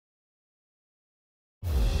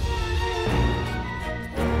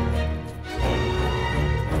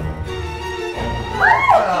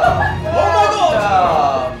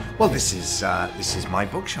Well, this is my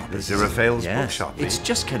bookshop. Aziraphale's bookshop. It's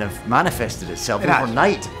just kind of manifested itself It has.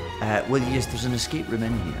 overnight. Well, yes, there's an escape room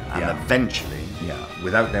in here. And eventually,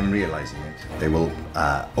 without them realising it, they will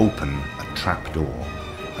open a trap door.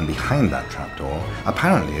 And behind that trap door,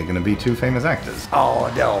 apparently, are going to be two famous actors.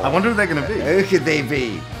 Oh, no. I wonder who they're going to be. Who could they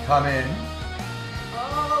be? Come in.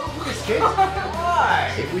 Oh, this kid.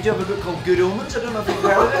 Hi. We do have a book called Good Omens. I don't know if you've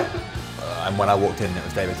heard of it. And when I walked in, it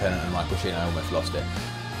was David Tennant and Michael Sheen. I almost lost it.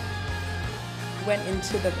 Went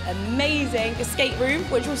into the amazing escape room,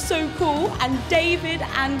 which was so cool, and David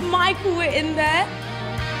and Michael were in there.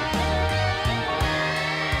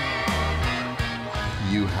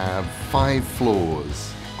 You have 5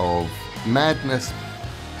 floors of madness,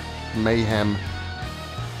 mayhem,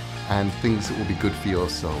 and things that will be good for your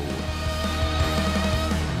soul.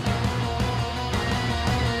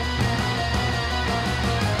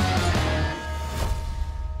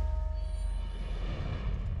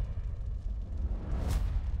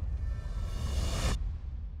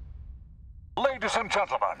 Ladies and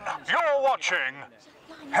gentlemen, you're watching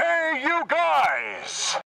Hey You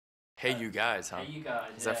Guys! Hey You Guys, huh? Hey You Guys.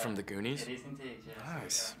 Is that from the Goonies? It is indeed, yeah.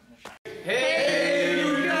 Nice. Hey